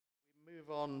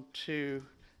Move on to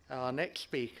our next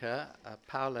speaker,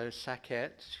 Paolo Sachet,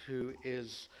 who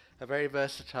is a very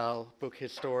versatile book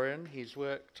historian. He's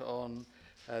worked on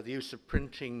the use of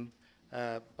printing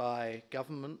by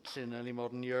governments in early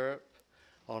modern Europe,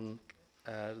 on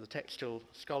the textual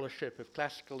scholarship of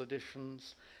classical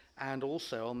editions, and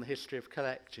also on the history of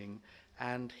collecting.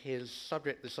 And his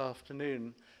subject this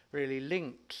afternoon really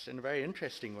links, in a very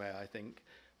interesting way, I think,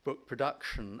 book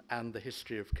production and the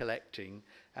history of collecting,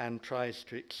 and tries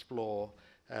to explore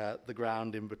the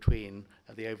ground in between,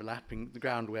 the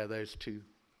ground where those two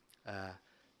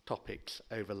topics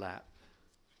overlap.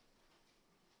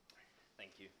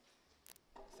 Thank you.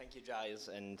 Thank you, Giles,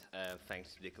 and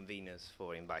thanks to the conveners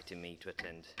for inviting me to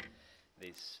attend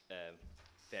this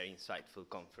very insightful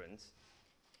conference.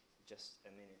 Just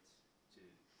a minute.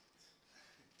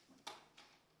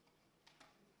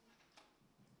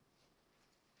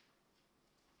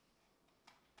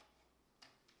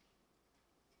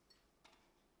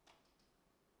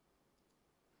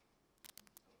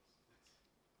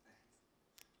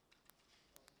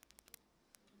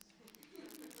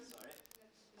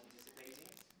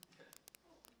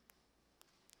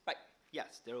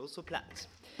 Yes, there are also plans.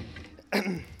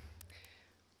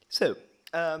 So,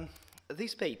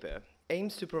 this paper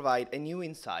aims to provide a new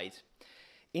insight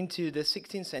into the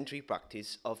 16th century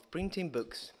practice of printing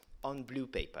books on blue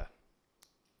paper.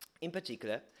 In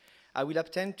particular, I will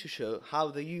attempt to show how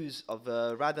the use of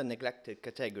a rather neglected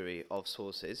category of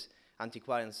sources,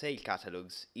 antiquarian sale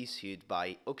catalogues issued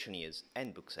by auctioneers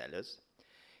and booksellers,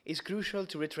 is crucial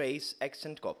to retrace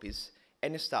extant copies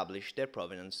and establish their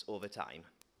provenance over time.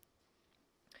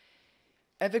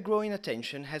 Ever-growing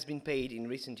attention has been paid in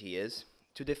recent years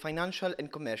to the financial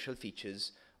and commercial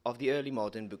features of the early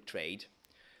modern book trade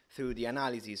through the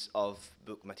analysis of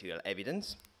book material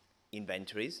evidence,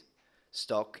 inventories,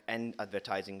 stock and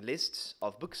advertising lists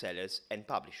of booksellers and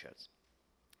publishers.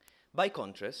 By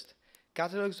contrast,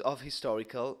 catalogues of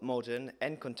historical, modern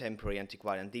and contemporary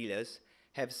antiquarian dealers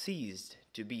have ceased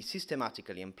to be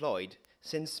systematically employed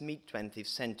since mid-20th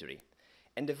century,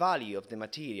 and the value of the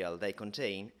material they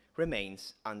contain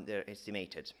remains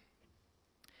underestimated.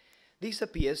 This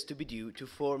appears to be due to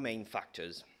four main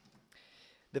factors: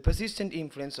 the persistent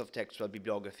influence of textual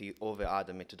bibliography over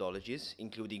other methodologies,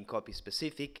 including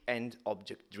copy-specific and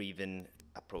object-driven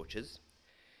approaches,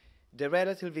 the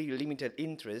relatively limited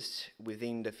interest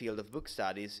within the field of book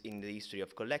studies in the history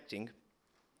of collecting,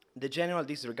 the general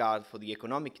disregard for the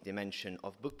economic dimension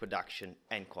of book production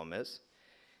and commerce,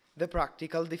 the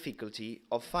practical difficulty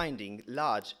of finding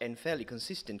large and fairly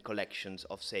consistent collections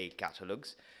of sale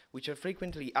catalogues, which are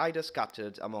frequently either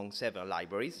scattered among several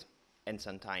libraries and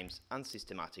sometimes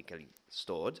unsystematically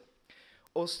stored,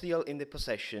 or still in the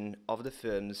possession of the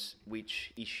firms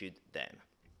which issued them.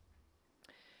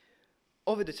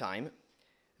 Over the time,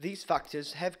 these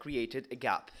factors have created a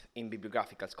gap in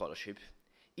bibliographical scholarship,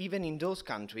 even in those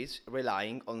countries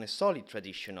relying on a solid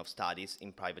tradition of studies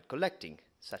in private collecting,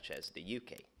 such as the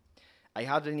UK. I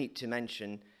hardly need to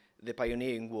mention the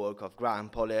pioneering work of Graham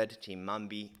Pollard, Tim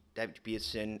Mumby, David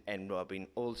Pearson, and Robin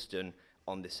Alston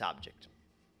on the subject.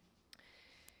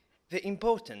 The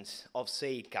importance of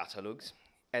sale catalogues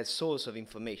as source of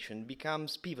information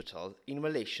becomes pivotal in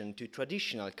relation to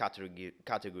traditional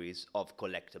categories of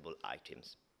collectible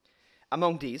items.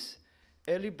 Among these,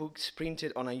 early books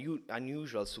printed on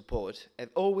unusual support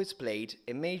have always played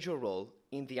a major role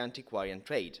in the antiquarian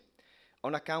trade,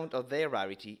 on account of their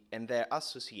rarity and their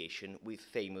association with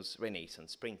famous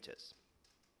Renaissance printers.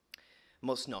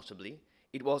 Most notably,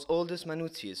 it was Aldus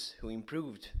Manutius who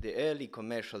improved the early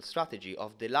commercial strategy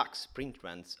of deluxe print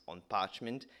runs on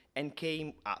parchment and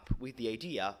came up with the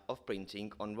idea of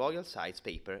printing on royal-size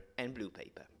paper and blue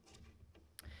paper.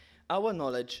 Our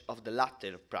knowledge of the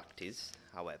latter practice,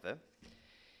 however,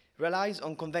 relies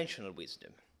on conventional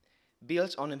wisdom,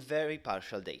 built on a very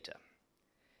partial data.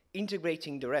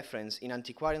 Integrating the reference in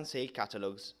antiquarian sale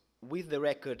catalogues with the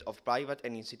record of private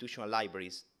and institutional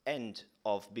libraries and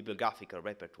of bibliographical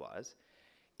repertoires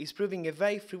is proving a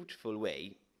very fruitful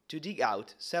way to dig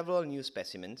out several new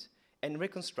specimens and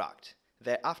reconstruct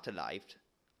their afterlife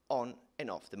on and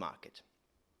off the market.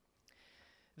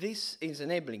 This is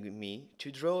enabling me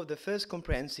to draw the first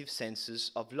comprehensive census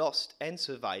of lost and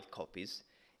survived copies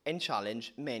and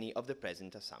challenge many of the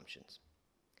present assumptions.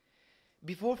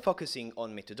 Before focusing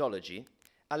on methodology,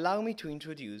 allow me to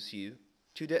introduce you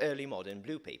to the early modern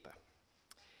blue paper.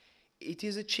 It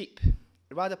is a cheap,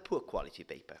 rather poor quality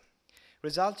paper,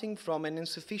 resulting from an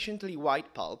insufficiently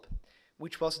white pulp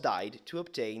which was dyed to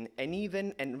obtain an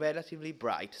even and relatively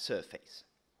bright surface.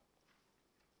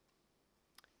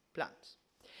 Plants.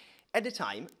 At the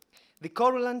time, the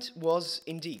corolant was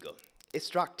indigo,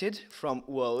 extracted from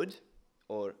woad,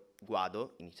 or guado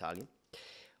in Italian,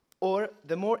 or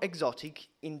the more exotic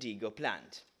indigo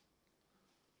plant,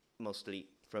 mostly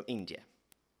from India.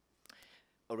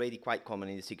 Already quite common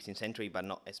in the 16th century, but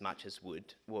not as much as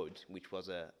wood, which was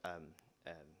an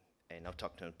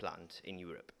autochthonous plant in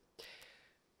Europe.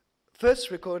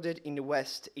 First recorded in the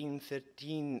West in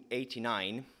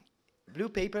 1389, blue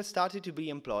paper started to be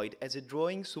employed as a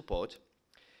drawing support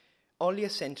only a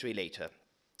century later,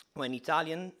 when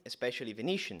Italian, especially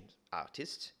Venetian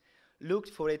artists, looked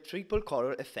for a triple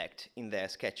color effect in their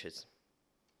sketches.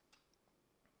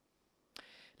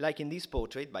 Like in this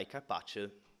portrait by Carpaccio,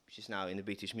 which is now in the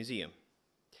British Museum.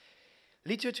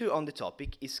 Literature on the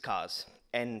topic is scarce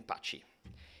and patchy.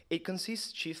 It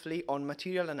consists chiefly on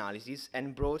material analysis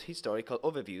and broad historical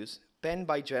overviews penned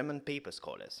by German paper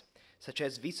scholars, such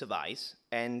as Wiese Weiss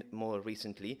and, more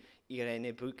recently,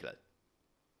 Irene Brückler.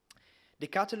 The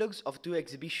catalogues of two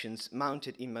exhibitions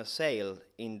mounted in Marseille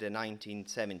in the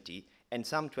 1970s and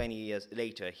some 20 years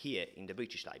later here in the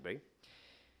British Library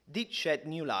did shed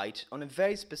new light on a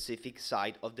very specific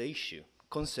side of the issue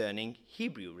concerning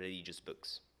Hebrew religious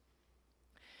books.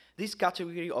 This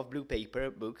category of blue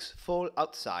paper books fall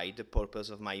outside the purpose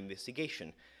of my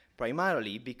investigation,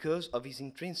 primarily because of its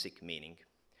intrinsic meaning.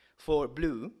 For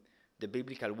blue, the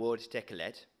biblical word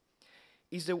tekelet,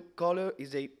 is a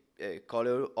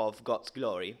color of God's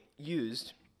glory,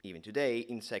 used, even today,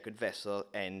 in sacred vessels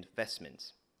and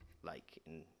vestments, like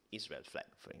in Israel's flag,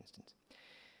 for instance.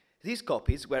 These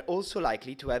copies were also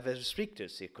likely to have a restricted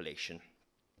circulation,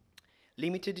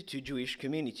 limited to Jewish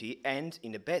community and,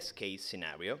 in the best-case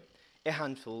scenario, a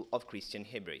handful of Christian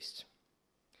Hebraists.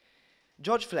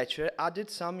 George Fletcher added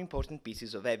some important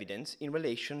pieces of evidence in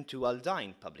relation to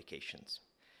Aldine publications,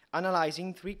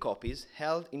 analyzing 3 copies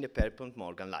held in the Pierpont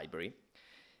Morgan Library,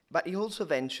 but he also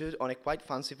ventured on a quite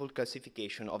fanciful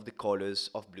classification of the colors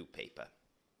of blue paper.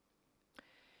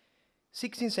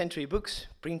 16th century books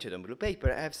printed on blue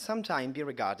paper have sometimes been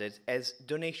regarded as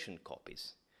donation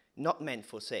copies, not meant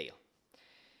for sale.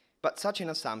 But such an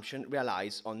assumption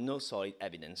relies on no solid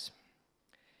evidence.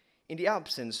 In the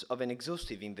absence of an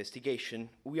exhaustive investigation,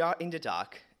 we are in the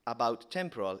dark about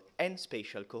temporal and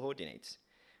spatial coordinates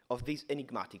of this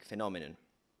enigmatic phenomenon.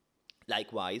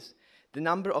 Likewise, the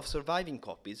number of surviving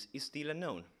copies is still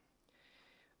unknown,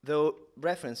 though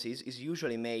references is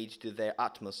usually made to their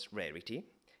utmost rarity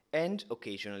and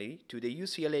occasionally to the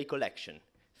UCLA collection,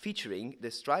 featuring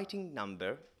the striking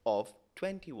number of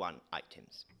 21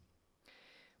 items.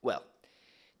 Well,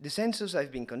 the census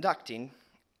I've been conducting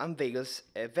unveils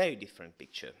a very different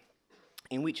picture,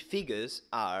 in which figures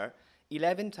are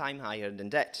 11 times higher than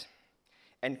that,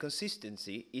 and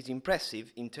consistency is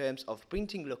impressive in terms of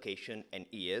printing location and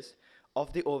years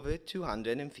of the over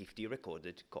 250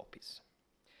 recorded copies.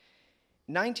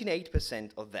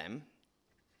 98% of them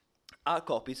are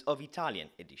copies of Italian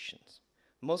editions,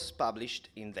 most published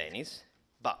in Venice,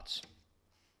 but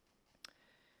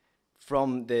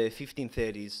from the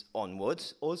 1530s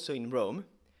onwards, also in Rome,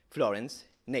 Florence,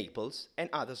 Naples, and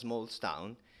other small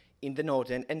towns in the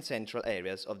northern and central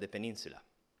areas of the peninsula.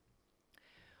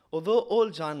 Although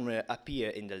all genres appear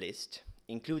in the list,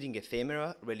 including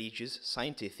ephemera, religious,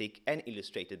 scientific, and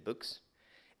illustrated books,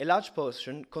 a large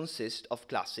portion consists of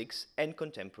classics and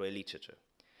contemporary literature,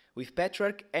 with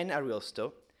Petrarch and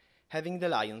Ariosto having the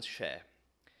lion's share,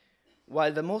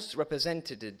 while the most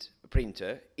represented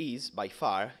printer is, by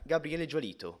far, Gabriele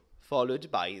Giolito,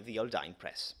 followed by the Aldine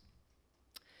Press.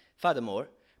 Furthermore,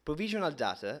 provisional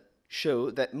data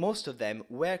show that most of them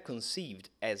were conceived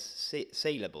as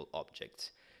saleable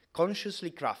objects,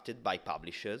 consciously crafted by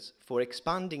publishers for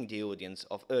expanding the audience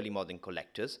of early modern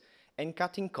collectors and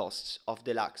cutting costs of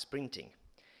deluxe printing,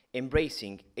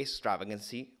 embracing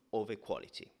extravagancy over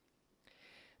quality.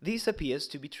 This appears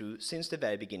to be true since the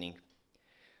very beginning.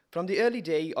 From the early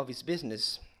day of his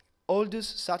business, Aldus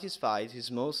satisfied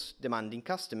his most demanding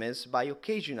customers by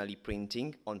occasionally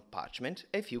printing on parchment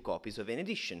a few copies of an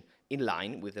edition, in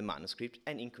line with the manuscript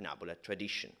and incunabula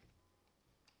tradition.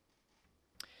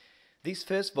 This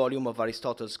first volume of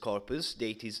Aristotle's corpus,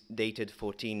 dated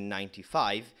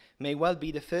 1495, may well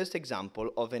be the first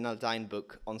example of an Aldine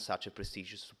book on such a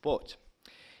prestigious support.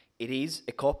 It is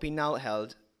a copy now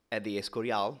held at the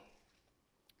Escorial,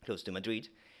 close to Madrid,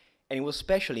 and it was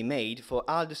specially made for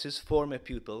Aldus's former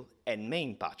pupil and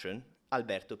main patron,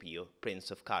 Alberto Pio,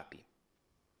 Prince of Carpi.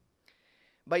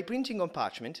 By printing on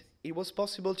parchment, it was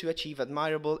possible to achieve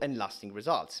admirable and lasting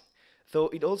results, though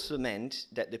it also meant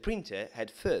that the printer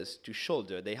had first to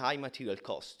shoulder the high material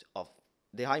cost.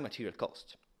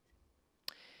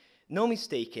 No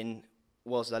mistaking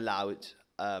was allowed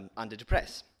under the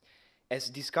press, as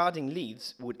discarding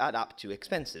leaves would add up to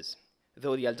expenses,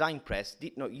 though the Aldine press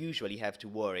did not usually have to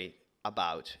worry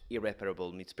about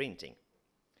irreparable misprinting.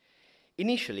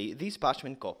 Initially, these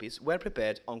parchment copies were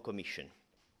prepared on commission,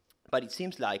 but it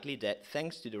seems likely that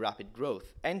thanks to the rapid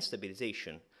growth and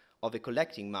stabilization of a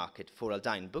collecting market for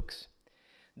Aldine books,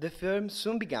 the firm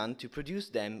soon began to produce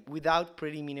them without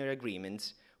preliminary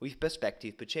agreements with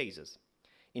prospective purchasers,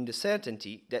 in the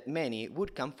certainty that many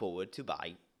would come forward to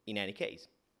buy in any case.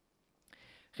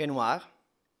 Renoir,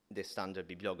 the standard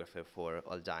bibliographer for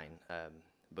Aldine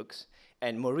books,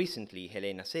 and more recently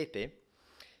Helena Sepe,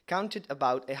 counted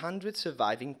about 100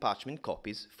 surviving parchment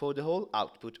copies for the whole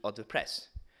output of the press,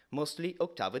 mostly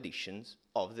octave editions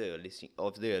of the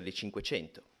early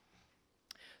Cinquecento.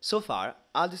 So far,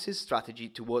 Aldus's strategy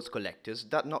towards collectors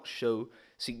does not show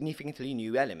significantly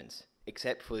new elements,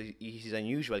 except for his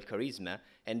unusual charisma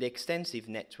and the extensive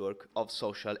network of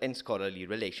social and scholarly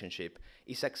relationship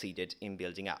he succeeded in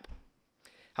building up.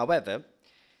 However,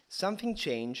 something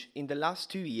changed in the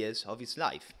last 2 years of his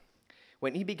life,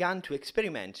 when he began to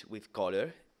experiment with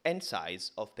color and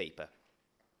size of paper,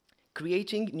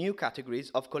 creating new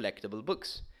categories of collectible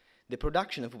books, the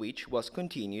production of which was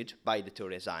continued by the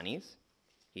Torresanis,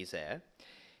 his heir,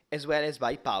 as well as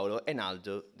by Paolo and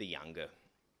Aldo the Younger,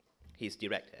 his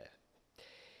direct heir.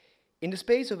 In the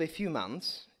space of a few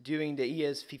months, during the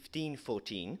years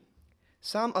 1514,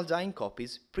 some Aldine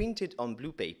copies printed on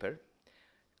blue paper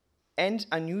and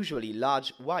unusually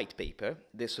large white paper,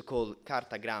 the so-called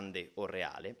carta grande or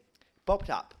reale, popped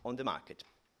up on the market.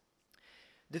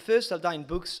 The first Aldine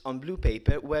books on blue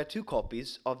paper were 2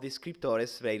 copies of the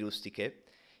Scriptores Rei Rustice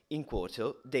in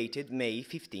quarto, dated May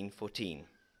 1514.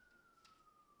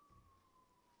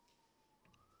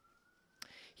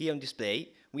 Here on display,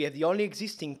 we have the only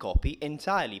existing copy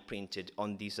entirely printed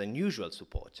on this unusual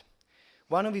support.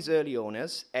 One of his early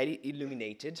owners had it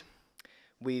illuminated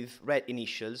with red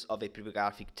initials of a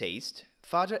bibliographic taste,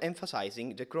 further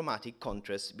emphasizing the chromatic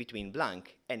contrast between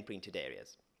blank and printed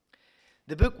areas.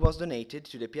 The book was donated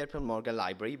to the Pierpont Morgan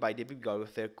Library by the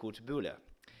bibliographer Kurt Bühler.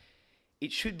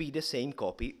 It should be the same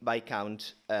copy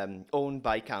owned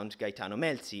by Count Gaetano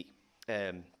Melzi,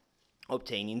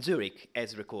 obtained in Zurich,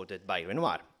 as recorded by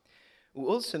Renoir, who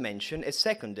also mentioned a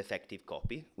second defective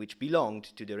copy, which belonged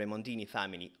to the Remondini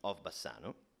family of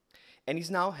Bassano, and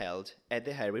is now held at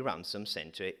the Harry Ransom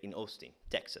Center in Austin,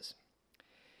 Texas.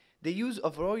 The use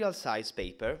of royal size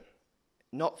paper,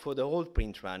 not for the whole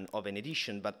print run of an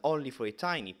edition, but only for a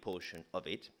tiny portion of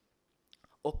it,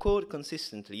 occurred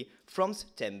consistently from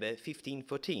September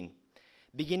 1514,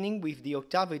 beginning with the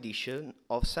octave edition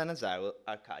of Sannazaro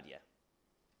Arcadia.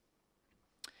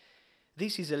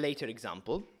 This is a later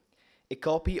example, a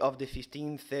copy of the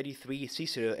 1533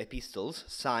 Cicero Epistles,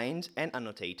 signed and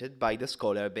annotated by the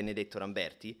scholar Benedetto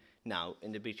Ramberti, now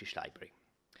in the British Library.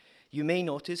 You may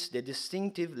notice the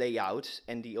distinctive layout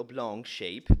and the oblong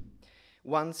shape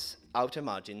once outer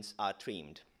margins are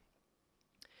trimmed.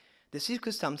 The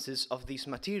circumstances of this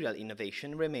material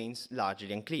innovation remains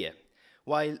largely unclear.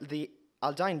 While the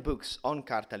Aldine books on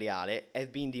carta reale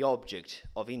have been the object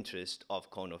of interest of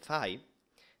Cono Fai,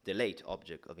 the late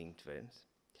object of interest,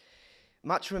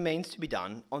 much remains to be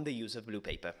done on the use of blue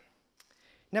paper.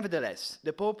 Nevertheless,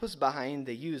 the purpose behind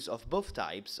the use of both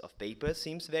types of paper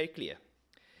seems very clear,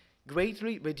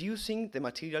 greatly reducing the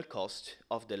material cost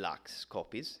of deluxe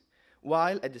copies,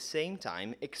 while at the same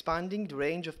time expanding the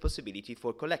range of possibility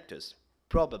for collectors,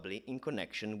 probably in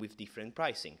connection with different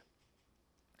pricing.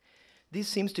 This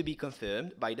seems to be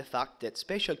confirmed by the fact that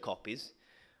special copies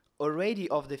already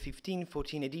of the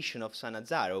 1514 edition of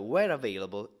Sannazaro were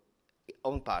available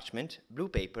on parchment, blue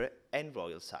paper, and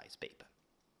royal size paper.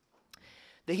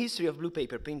 The history of blue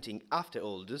paper printing after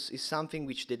Aldus is something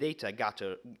which the data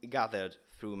gathered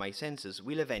through my census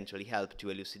will eventually help to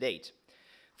elucidate.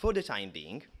 For the time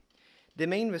being, the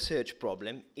main research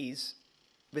problem is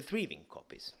retrieving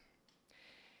copies.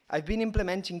 I've been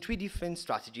implementing 3 different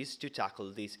strategies to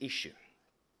tackle this issue.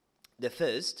 The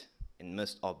first, and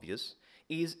most obvious,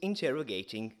 is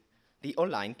interrogating the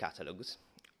online catalogues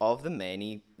of the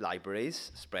many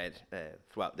libraries spread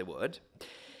throughout the world,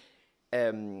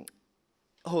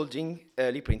 holding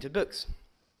early printed books,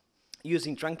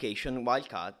 using truncation,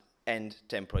 wildcard, and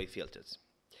temporary filters.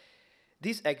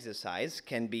 This exercise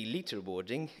can be little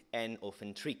rewarding and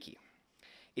often tricky.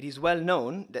 It is well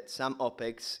known that some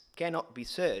OPECs cannot be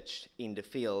searched in the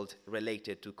field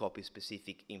related to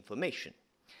copy-specific information,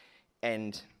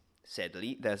 and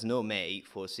sadly, there's no May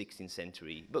for 16th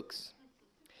century books.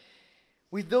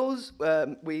 With those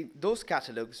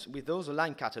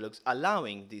online catalogues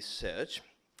allowing this search,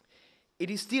 it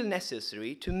is still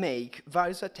necessary to make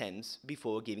various attempts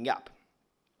before giving up.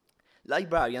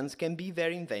 librarians can be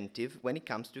very inventive when it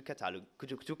comes to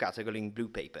cataloging blue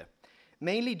paper,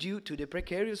 mainly due to the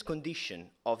precarious condition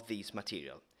of this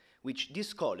material, which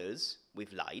discolors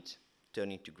with light,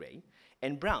 turning to grey,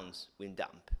 and browns with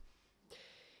damp.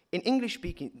 In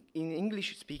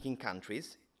English-speaking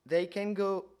countries, they can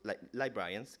go,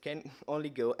 librarians can only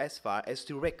go as far as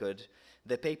to record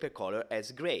the paper color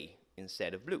as grey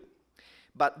instead of blue.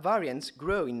 But variants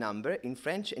grow in number in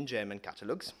French and German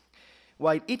catalogues,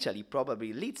 while Italy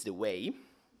probably leads the way,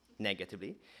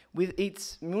 negatively, with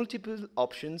its multiple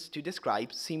options to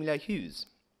describe similar hues,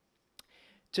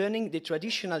 turning the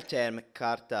traditional term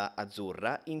carta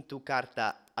azzurra into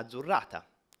carta azzurrata,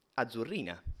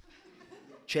 azzurrina,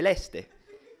 celeste,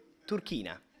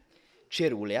 turchina,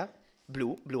 cerulea,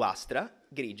 blu, bluastra,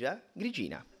 grigia,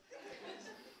 grigina.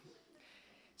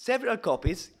 Several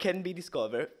copies can be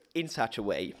discovered in such a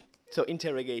way, so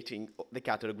interrogating the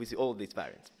catalogue with all these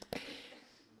variants.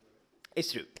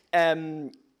 It's true.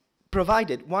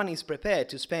 Provided one is prepared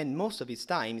to spend most of his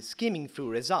time skimming through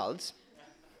results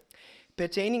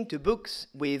pertaining to books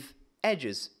with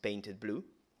edges painted blue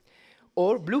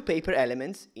or blue paper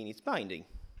elements in its binding.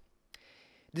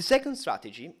 The second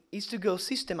strategy is to go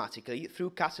systematically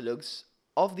through catalogues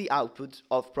of the output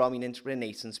of prominent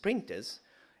Renaissance printers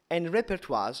and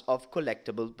repertoires of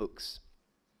collectible books,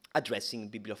 addressing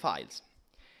bibliophiles.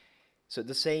 So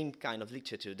the same kind of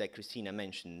literature that Christina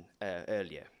mentioned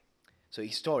earlier. So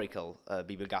historical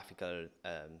bibliographical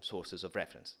sources of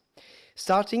reference.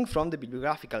 Starting from the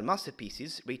bibliographical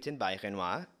masterpieces written by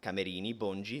Renoir, Camerini,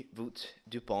 Bongi, Vout,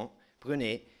 Dupont,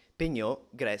 Brunet, Peignot,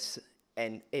 Grèce,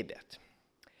 and Hebert.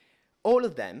 All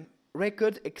of them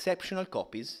record exceptional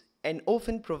copies and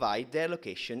often provide their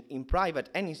location in private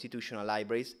and institutional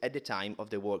libraries at the time of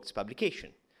the work's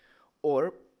publication,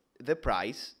 or the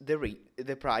price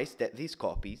that these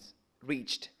copies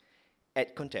reached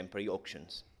at contemporary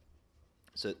auctions.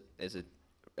 So as a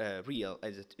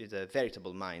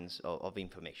veritable mines of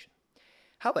information.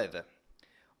 However,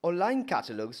 online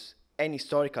catalogues and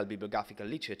historical bibliographical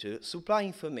literature supply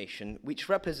information which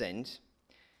represent,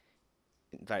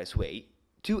 in various ways,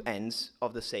 two ends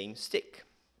of the same stick.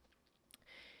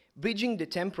 Bridging the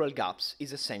temporal gaps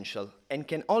is essential and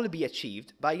can only be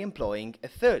achieved by employing a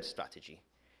third strategy,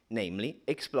 namely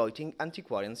exploiting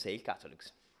antiquarian sale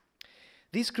catalogues.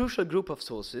 This crucial group of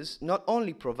sources not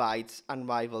only provides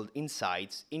unrivaled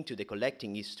insights into the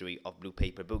collecting history of blue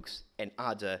paper books and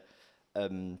other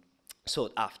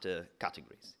sought-after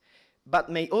categories, but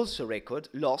may also record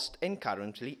lost and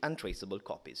currently untraceable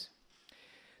copies.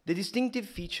 The distinctive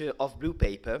feature of blue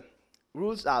paper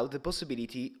rules out the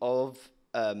possibility of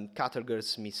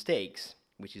catalogers' mistakes,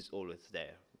 which is always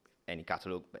there, any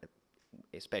catalog,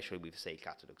 especially with sale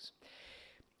catalogs.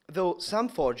 Though some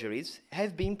forgeries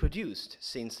have been produced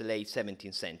since the late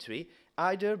 17th century,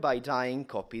 either by dyeing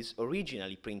copies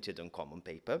originally printed on common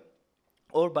paper,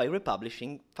 or by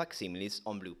republishing facsimiles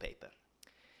on blue paper.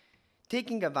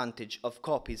 Taking advantage of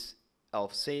copies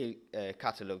of sale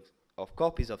catalogs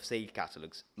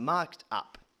marked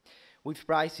up with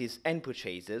prices and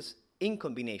purchases in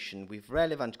combination with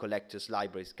relevant collectors'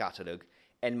 libraries catalog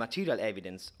and material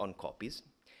evidence on copies,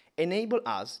 enable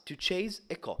us to chase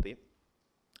a copy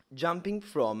jumping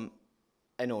from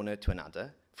an owner to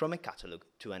another, from a catalog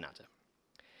to another.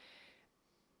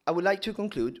 I would like to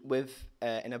conclude with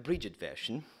an abridged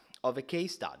version of a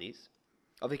case study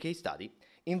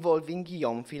involving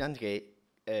Guillaume Filandré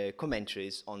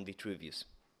commentaries on Vitruvius,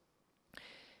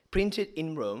 printed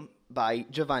in Rome by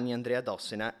Giovanni Andrea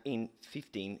Dossena in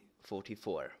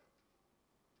 1544.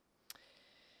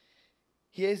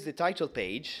 Here's the title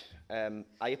page.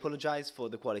 I apologize for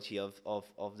the quality of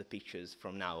the pictures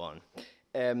from now on.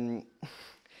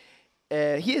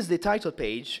 Here's the title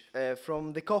page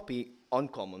from the copy on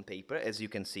common paper, as you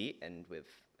can see, and with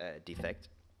defect,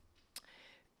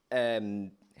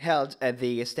 held at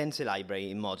the Estense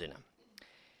Library in Modena.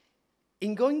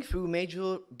 In going through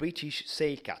major British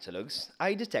sale catalogues,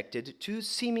 I detected two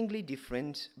seemingly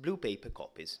different blue paper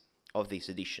copies of this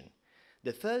edition.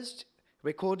 The first,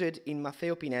 recorded in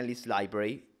Matteo Pinelli's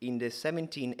library in the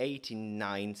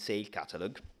 1789 sale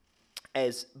catalogue,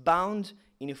 as bound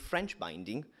in a French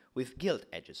binding with gilt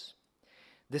edges.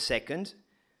 The second,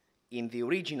 in the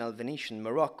original Venetian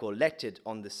Morocco lettered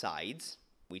on the sides,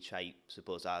 which I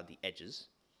suppose are the edges,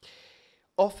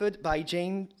 offered by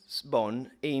James Bond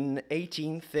in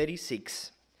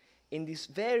 1836 in this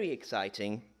very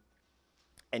exciting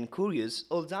and curious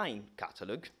Aldine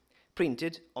catalogue,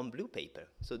 printed on blue paper.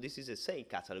 So this is a sale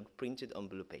catalogue printed on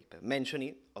blue paper,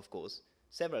 mentioning, of course,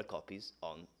 several copies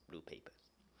on blue paper.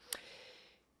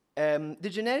 The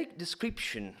generic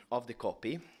description of the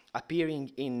copy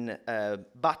appearing in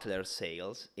Butler's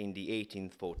sales in the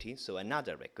 1840s, so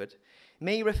another record,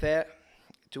 may refer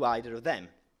to either of them,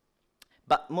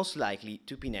 but most likely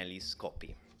to Pinelli's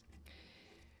copy.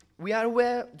 We are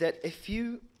aware that a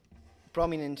few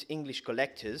prominent English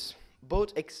collectors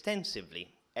bought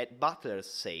extensively at Butler's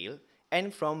sale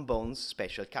and from Bohn's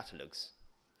special catalogues,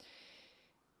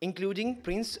 including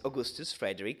Prince Augustus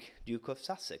Frederick, Duke of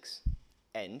Sussex,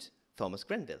 and Thomas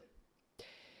Grenville.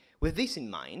 With this in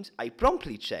mind, I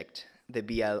promptly checked the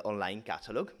BL online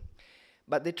catalogue,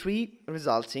 but the three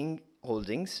resulting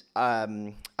holdings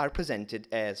are presented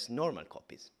as normal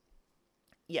copies.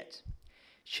 Yet,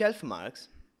 shelf marks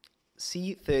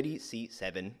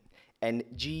C30C7 and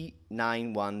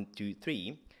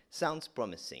G9123 sounds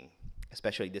promising,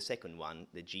 especially the second one,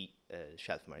 the G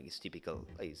shelf mark is typical,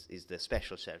 is the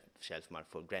special shelf mark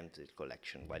for Grenville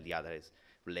collection, while the other is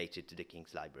related to the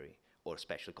King's Library or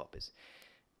special copies,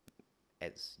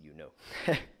 as you know.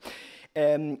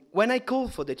 When I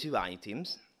called for the two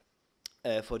items,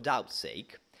 for doubt's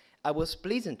sake, I was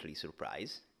pleasantly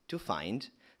surprised to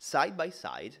find, side by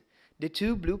side, the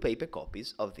two blue paper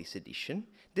copies of this edition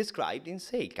described in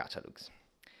sale catalogues.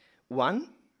 One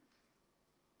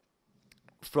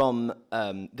from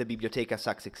the Biblioteca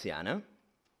Sussexiana.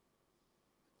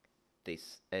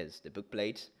 This is the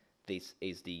bookplate, this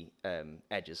is the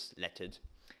edges lettered,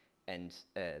 and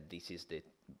this is the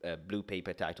blue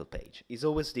paper title page. It's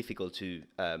always difficult to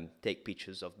take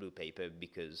pictures of blue paper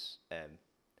because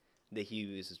the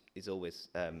hue is always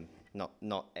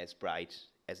not as bright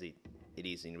as it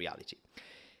is in reality.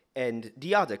 And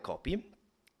the other copy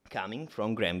coming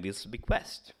from Grenville's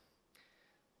bequest.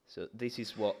 So this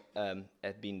is what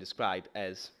has been described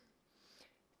as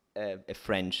a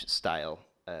French style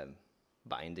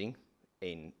binding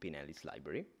in Pinelli's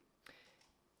library.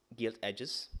 Gilt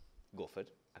edges, goffered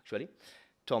actually.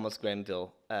 Thomas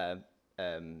Grenville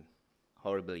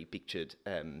horribly pictured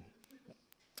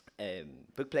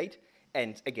bookplate,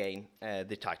 and again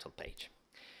the title page.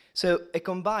 So a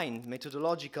combined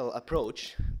methodological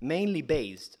approach, mainly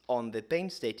based on the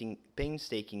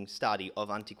painstaking study of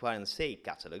Antiquarian sale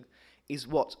catalogue, is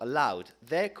what allowed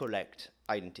their correct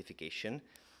identification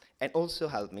and also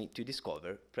helped me to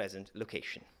discover present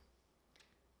location.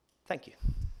 Thank you.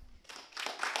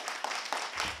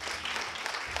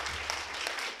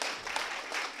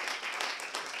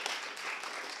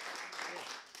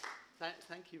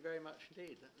 Thank you very much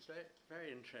indeed. That was very,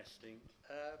 very interesting.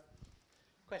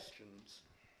 Questions?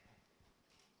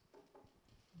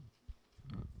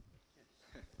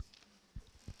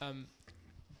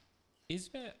 Is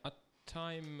there a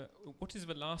time, what is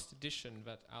the last edition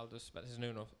that Aldus, that is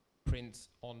known of, prints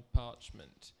on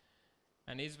parchment?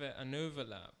 And is there an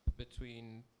overlap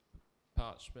between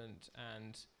parchment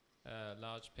and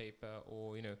large paper,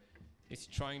 or, you know, is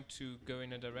he trying to go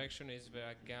in a direction? Is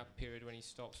there a gap period when he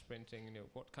stops printing? You know,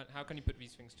 how can you put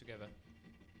these things together?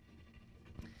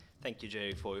 Thank you,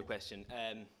 Jerry, for your question.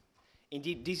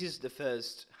 Indeed, this is the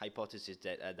first hypothesis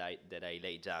that I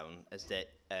laid down, as that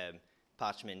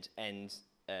parchment and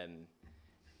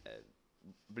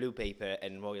blue paper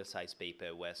and royal size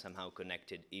paper were somehow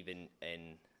connected, even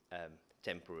in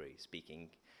temporary speaking.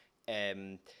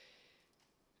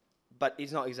 But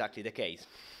it's not exactly the case,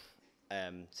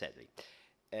 sadly.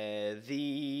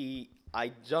 I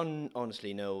don't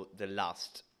honestly know the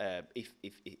last, if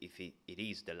it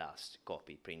is the last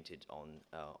copy printed on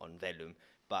vellum,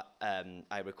 but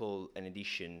I recall an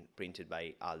edition printed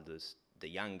by Aldus the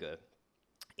Younger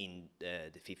in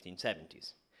the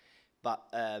 1570s. But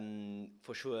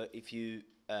for sure, if you,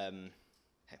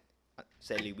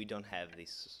 sadly we don't have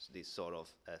this sort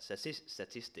of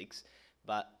statistics,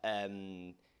 but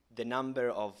the number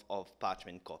of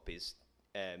parchment copies,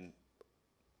 I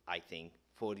think,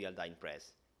 for the Aldine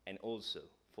Press and also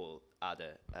for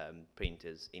other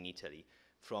printers in Italy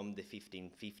from the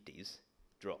 1550s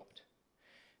dropped.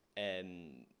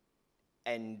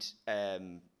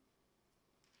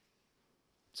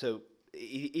 So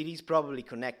it is probably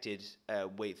connected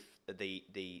with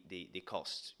the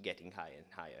cost getting higher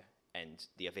and higher, and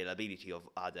the availability of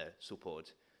other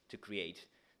support to create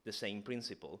the same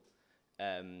principle,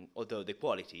 although the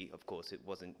quality, of course, it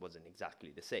wasn't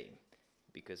exactly the same,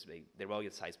 because the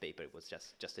royal size paper was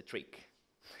just a trick.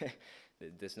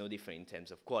 There's no difference in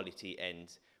terms of quality, and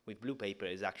with blue paper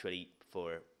is actually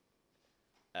for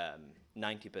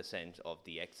 90% of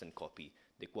the extant copy,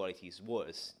 the quality is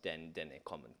worse than a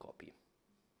common copy.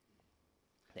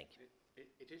 Thank you.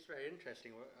 It is very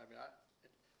interesting. I mean,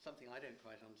 something I don't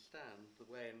quite understand, the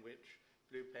way in which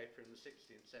blue paper in the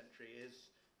 16th century is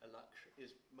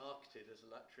marketed as a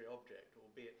luxury object,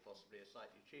 albeit possibly a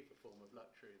slightly cheaper form of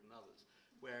luxury than others.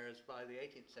 whereas by the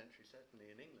 18th century,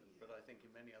 certainly in England, but I think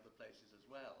in many other places as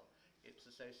well, it's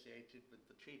associated with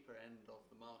the cheaper end of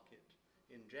the market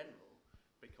in general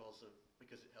because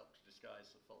it helps to disguise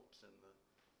the faults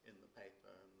in the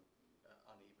paper and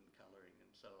uneven colouring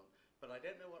and so on. But I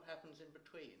don't know what happens in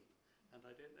between, and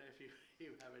I don't know if you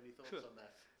have any thoughts on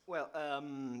that. Well,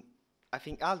 I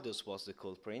think Aldus was the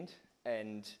culprit,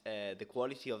 and the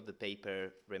quality of the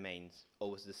paper remains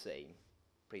always the same,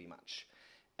 pretty much.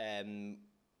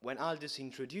 When Aldus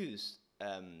introduced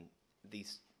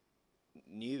this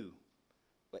new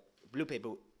blue paper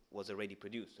was already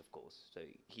produced, of course, so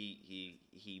he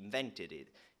invented it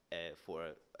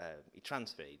he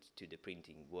transferred it to the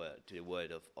printing world, to the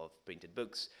world of printed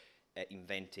books,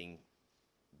 inventing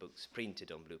books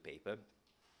printed on blue paper.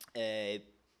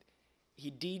 He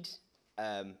did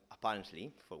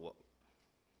apparently, for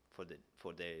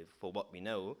what we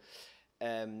know,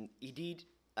 he did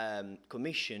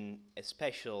commission a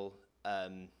special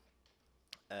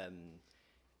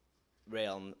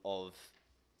realm of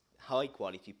high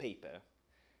quality paper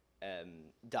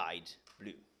dyed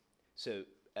blue. So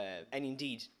and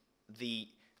indeed the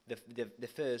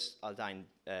first Aldine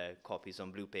copies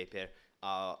on blue paper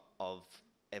are of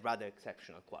a rather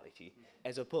exceptional quality,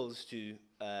 as opposed to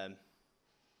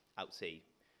I would say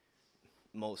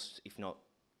most, if not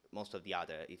most of the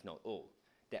other, if not all,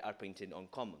 that are printed on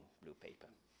common blue paper.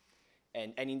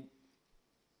 And in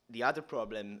the other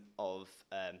problem of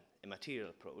a material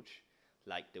approach,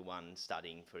 like the one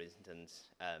studying, for instance,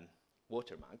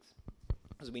 watermarks,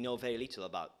 because we know very little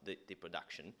about the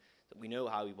production. So we know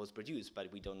how it was produced,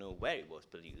 but we don't know where it was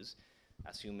produced,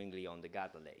 assumingly on the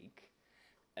Garda Lake.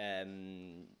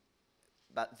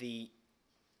 But the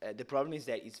problem is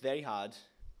that it's very hard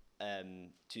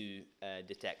to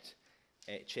detect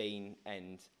chain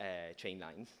and chain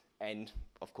lines, and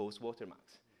of course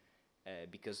watermarks,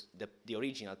 because the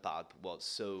original pulp was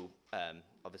so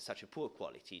of such a poor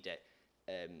quality that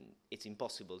it's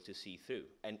impossible to see through,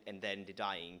 and then the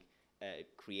dyeing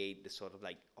create the sort of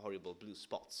like horrible blue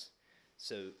spots.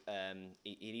 So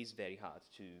it is very hard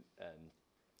to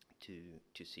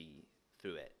see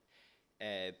through it.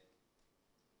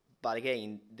 But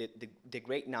again, the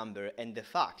great number and the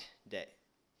fact that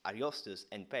Ariosto's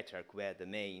and Petrarch were the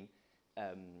main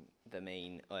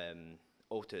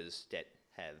authors that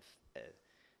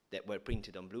were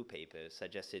printed on blue paper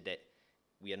suggested that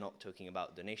we are not talking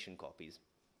about donation copies,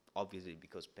 obviously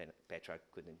because Petrarch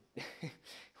couldn't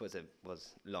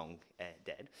was long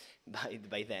dead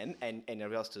by then, and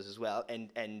Ariosto's as well,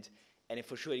 and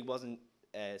for sure it wasn't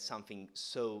something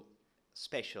so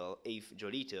special if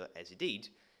Giolito, as he did,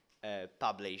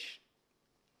 publish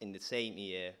in the same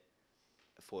year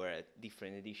for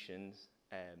different editions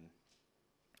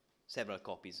several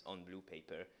copies on blue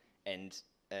paper, and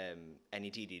he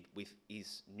did it with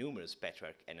his numerous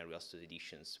Petrarch and Ariosto's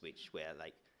editions, which were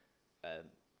like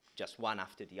just one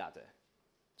after the other.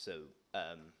 So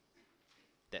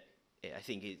that I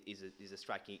think is a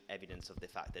striking evidence of the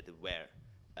fact that they were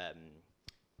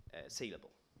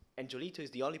saleable. And Giolito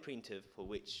is the only printer for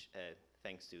which,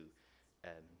 thanks to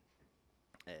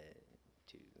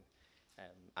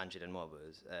Angela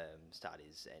Nuovo's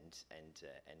studies and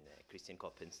Christian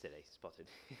Koppen's that I spotted,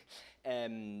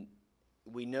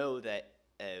 we know that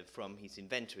from his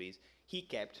inventories he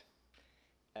kept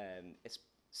a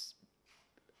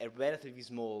relatively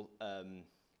small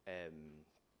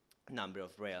number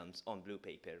of realms on blue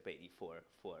paper ready for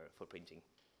printing.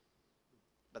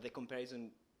 But the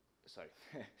comparison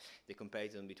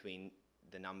between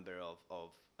the number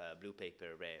of blue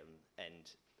paper realm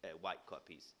and white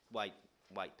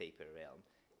paper realm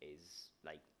is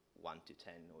like 1 to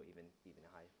 10 or even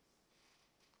higher.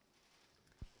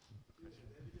 Is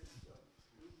there evidence of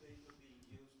blue paper being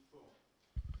used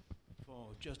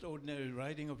for just ordinary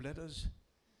writing of letters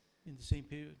in the same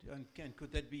period? And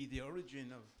could that be the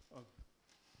origin of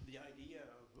the idea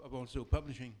of also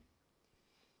publishing?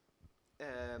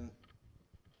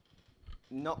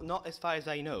 Not as far as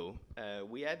I know.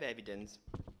 We have evidence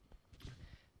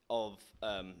of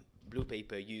blue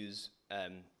paper use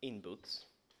in books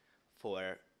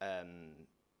for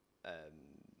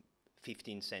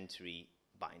 15th century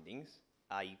bindings.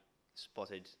 I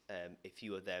spotted a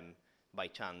few of them by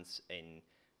chance in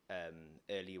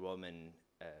early Roman,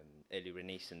 early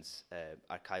Renaissance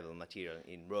archival material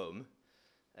in Rome,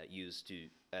 used to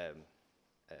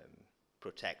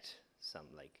protect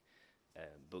some like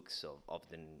books of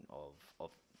the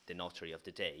notary of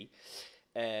the day,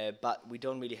 but we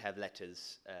don't really have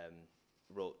letters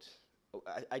wrote.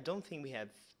 I don't think we have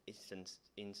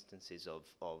instances of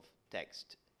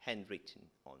text handwritten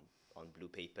on blue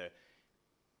paper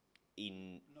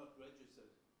in Not registered.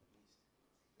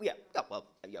 Yeah, well,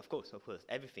 yeah, of course,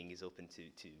 everything is open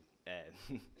to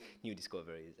new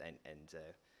discoveries and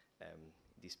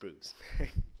disproves.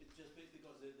 It's just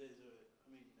because there's a,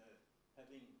 I mean,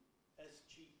 having as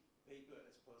cheap paper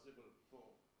as possible for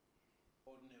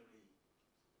ordinary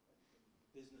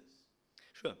business.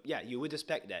 Sure. Yeah, you would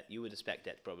expect that. You would expect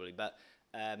that probably, but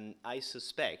I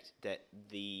suspect that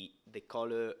the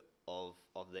color of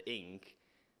the ink,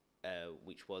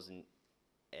 which wasn't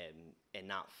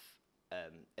enough,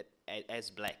 as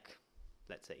black,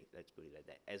 let's say, let's put it like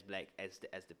that, as black as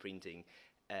the printing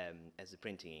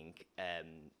ink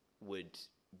would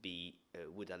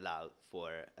allow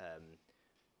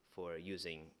for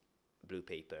using blue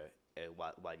paper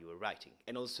while you were writing.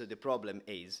 And also the problem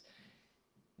is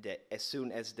that as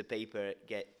soon as the paper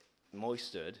get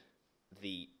moistured,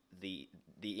 the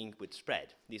ink would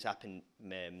spread. This happened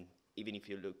even if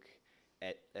you look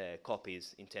at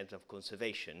copies in terms of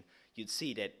conservation, you'd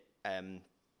see that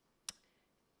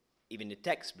even the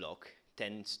text block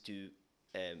tends to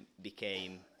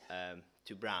become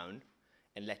to brown,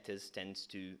 and letters tends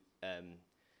to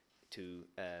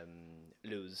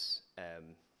lose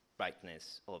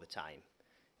brightness over time,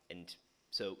 and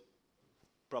so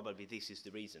probably this is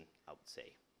the reason, I would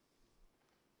say.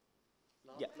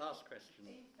 Yeah. Last question.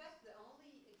 In fact, the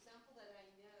only example that I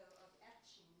know of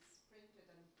etchings printed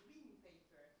on green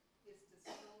paper is the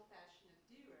small passion of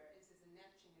Dürer. This is an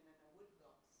etching and a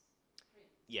woodblocks print.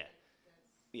 Yeah.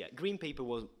 Yeah, green paper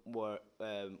was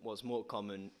more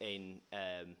common in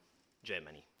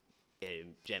Germany,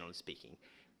 generally speaking,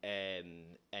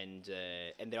 and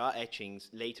there are etchings,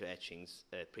 later etchings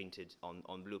printed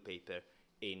on blue paper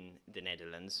in the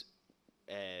Netherlands,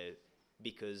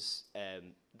 because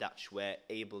Dutch were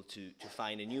able to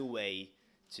find a new way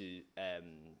to a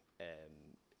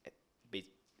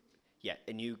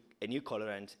new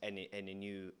colorant and a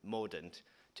new mordant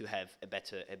to have a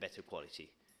better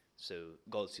quality. So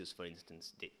Goltzius, for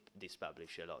instance, did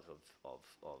publish a lot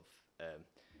of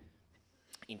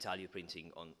intaglio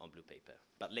printing on blue paper,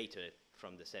 but later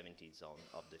from the 70s on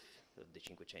of the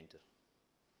Cinquecento.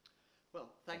 Well,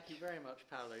 thank you very much,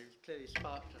 Paolo. You've clearly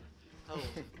sparked a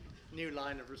whole new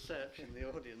line of research in the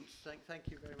audience. Thank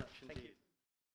you very much indeed.